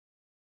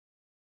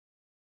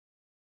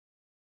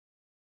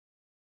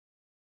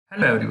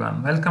Hello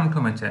everyone, welcome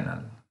to my channel.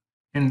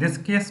 In this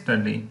case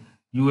study,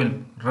 you will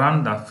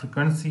run the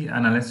frequency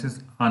analysis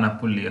on a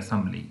pulley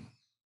assembly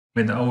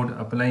without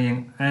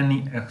applying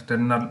any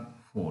external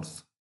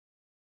force.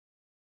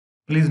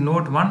 Please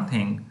note one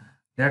thing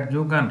that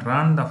you can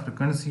run the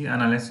frequency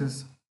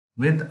analysis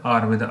with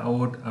or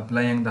without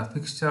applying the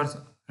fixtures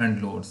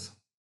and loads.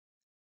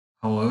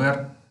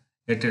 However,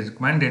 it is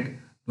recommended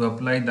to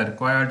apply the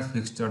required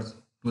fixtures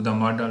to the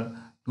model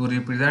to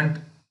represent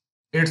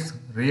its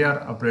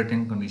rare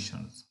operating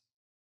conditions.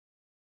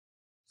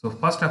 So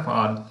first of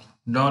all,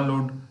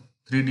 download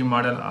 3D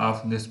model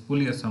of this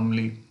pulley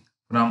assembly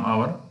from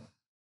our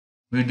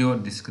video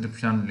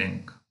description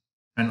link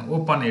and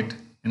open it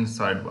in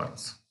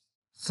SolidWorks.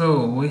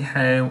 So we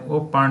have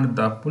opened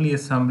the pulley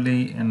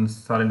assembly in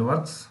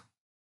SolidWorks.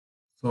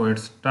 So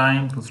it's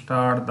time to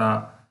start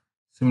the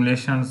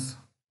simulations.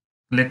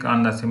 Click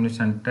on the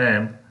simulation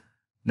tab,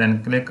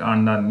 then click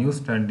on the new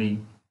study,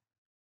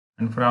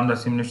 and from the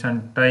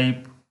simulation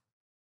type,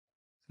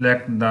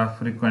 select the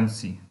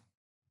frequency.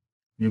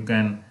 You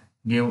can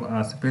give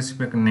a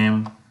specific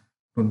name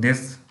to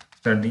this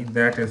study,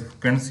 that is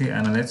frequency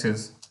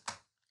analysis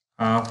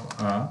of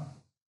a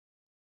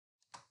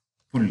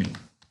pulley.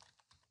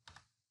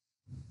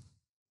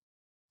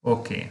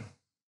 Okay.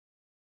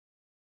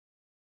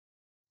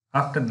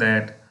 After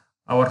that,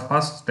 our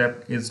first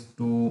step is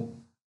to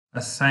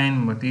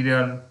assign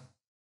material,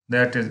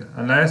 that is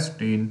alloy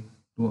steel,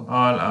 to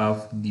all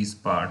of these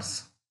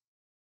parts.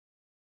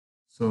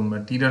 So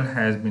material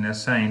has been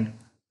assigned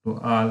to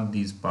all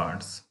these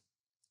parts,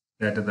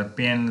 that is the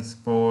pin,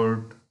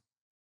 support,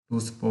 two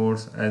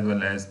supports as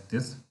well as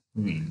this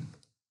wheel.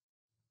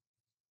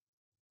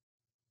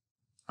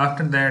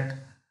 After that,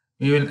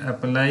 we will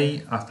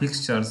apply a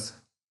fixtures.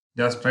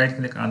 Just right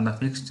click on the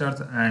fixtures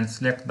and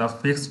select the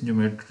fixed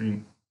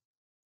geometry.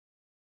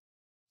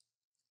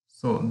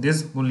 So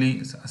this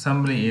pulley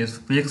assembly is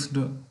fixed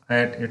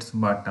at its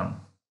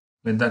bottom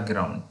with the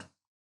ground.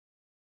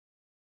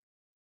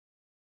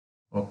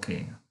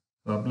 Okay,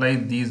 so apply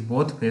these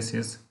both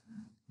faces,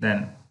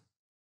 then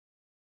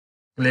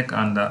click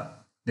on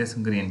this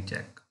green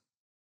check.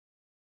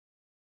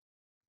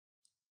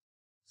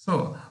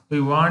 So we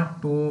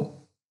want to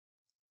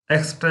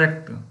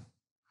extract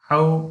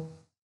how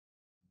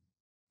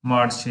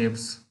mod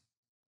shapes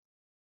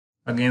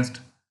against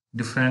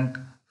different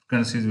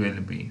frequencies will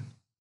be.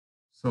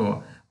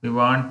 So we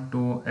want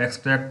to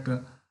extract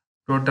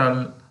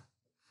total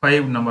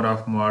 5 number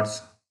of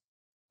mods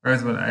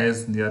as well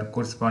as their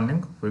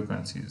corresponding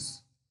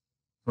frequencies.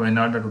 So in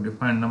order to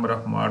define number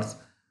of mods,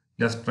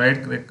 just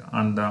right click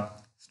on the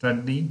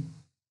study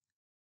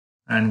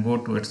and go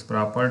to its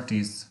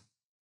properties.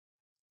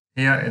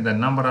 Here is the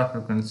number of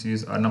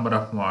frequencies or number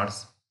of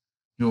mods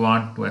you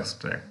want to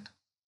extract.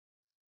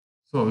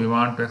 So we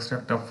want to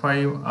extract a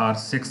 5 or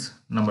 6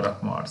 number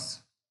of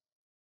mods.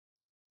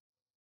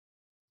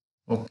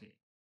 Okay.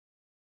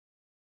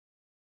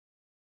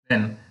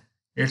 Then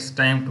it's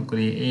time to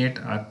create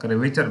a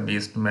curvature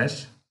based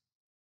mesh.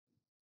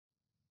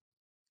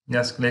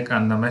 Just click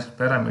on the mesh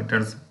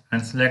parameters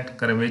and select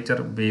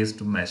curvature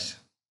based mesh.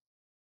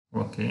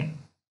 Okay.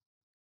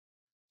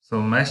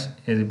 So mesh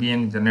is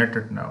being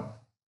generated now.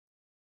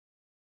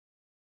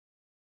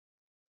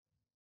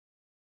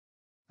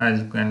 As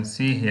you can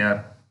see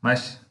here,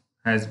 mesh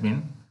has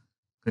been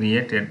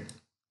created.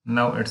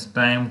 Now it's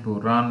time to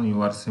run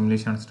your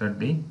simulation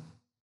study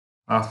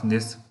of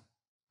this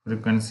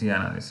frequency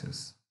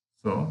analysis.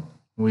 So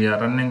we are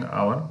running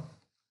our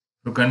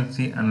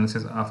frequency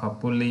analysis of a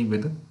pulley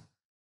with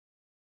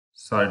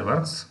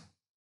SolidWorks.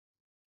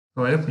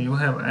 So if you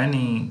have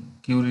any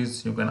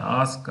queries, you can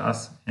ask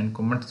us in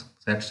comment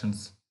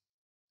sections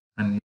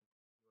and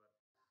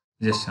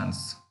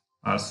suggestions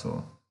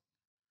also.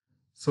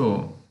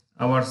 So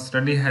our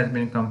study has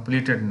been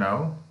completed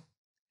now.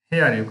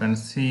 Here you can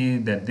see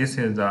that this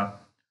is the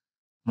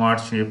mod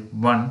shape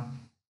 1.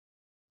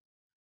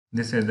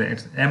 This is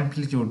its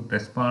amplitude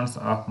response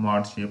of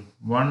mod shape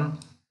 1,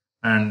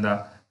 and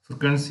the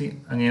frequency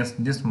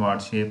against this mod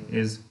shape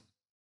is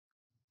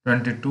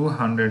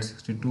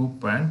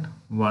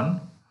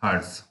 2262.1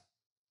 Hz.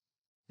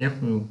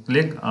 If you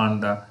click on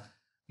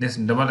this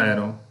double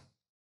arrow,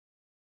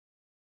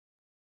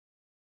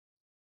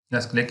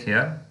 just click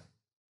here.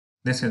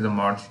 This is the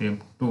mod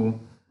shape 2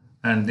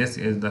 and this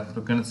is the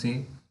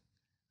frequency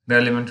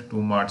relevant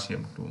to mod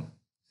shape 2.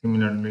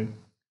 Similarly,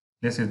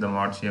 this is the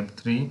mod shape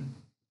 3.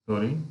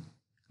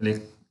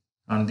 Click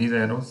on these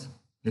arrows.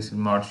 This is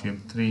mod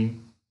shape 3.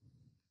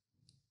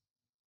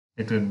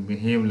 It will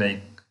behave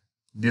like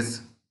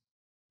this,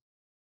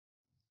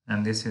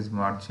 and this is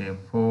mod shape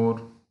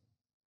 4,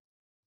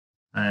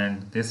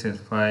 and this is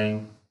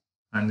 5,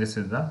 and this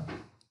is the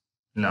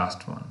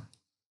last one.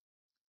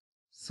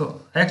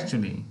 So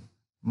actually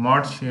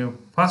mod shape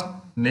first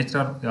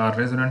nature or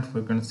resonant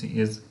frequency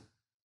is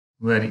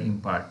very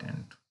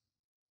important.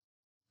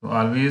 So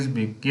always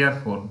be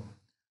careful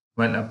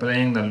while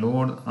applying the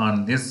load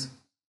on this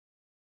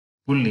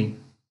pulley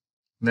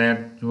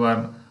that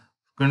your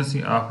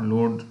frequency of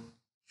load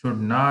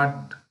should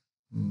not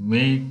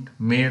made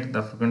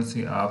the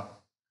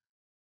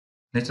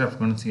natural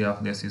frequency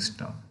of the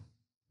system.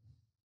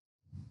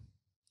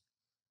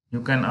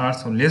 You can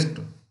also list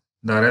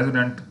the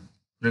resonant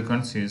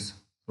frequencies.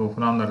 So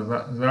from the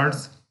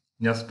results,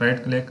 just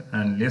right click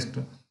and list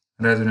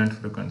resonant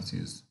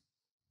frequencies.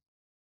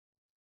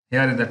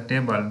 Here is the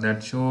table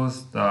that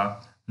shows the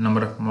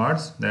number of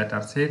modes, that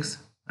are 6,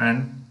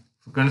 and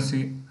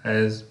frequency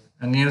as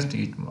against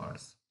each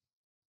modes.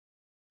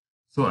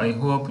 So I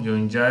hope you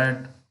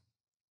enjoyed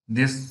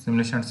this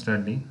simulation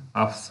study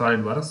of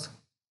SolidWorks.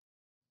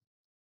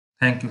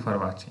 Thank you for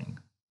watching.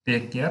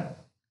 Take care.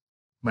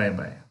 Bye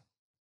bye.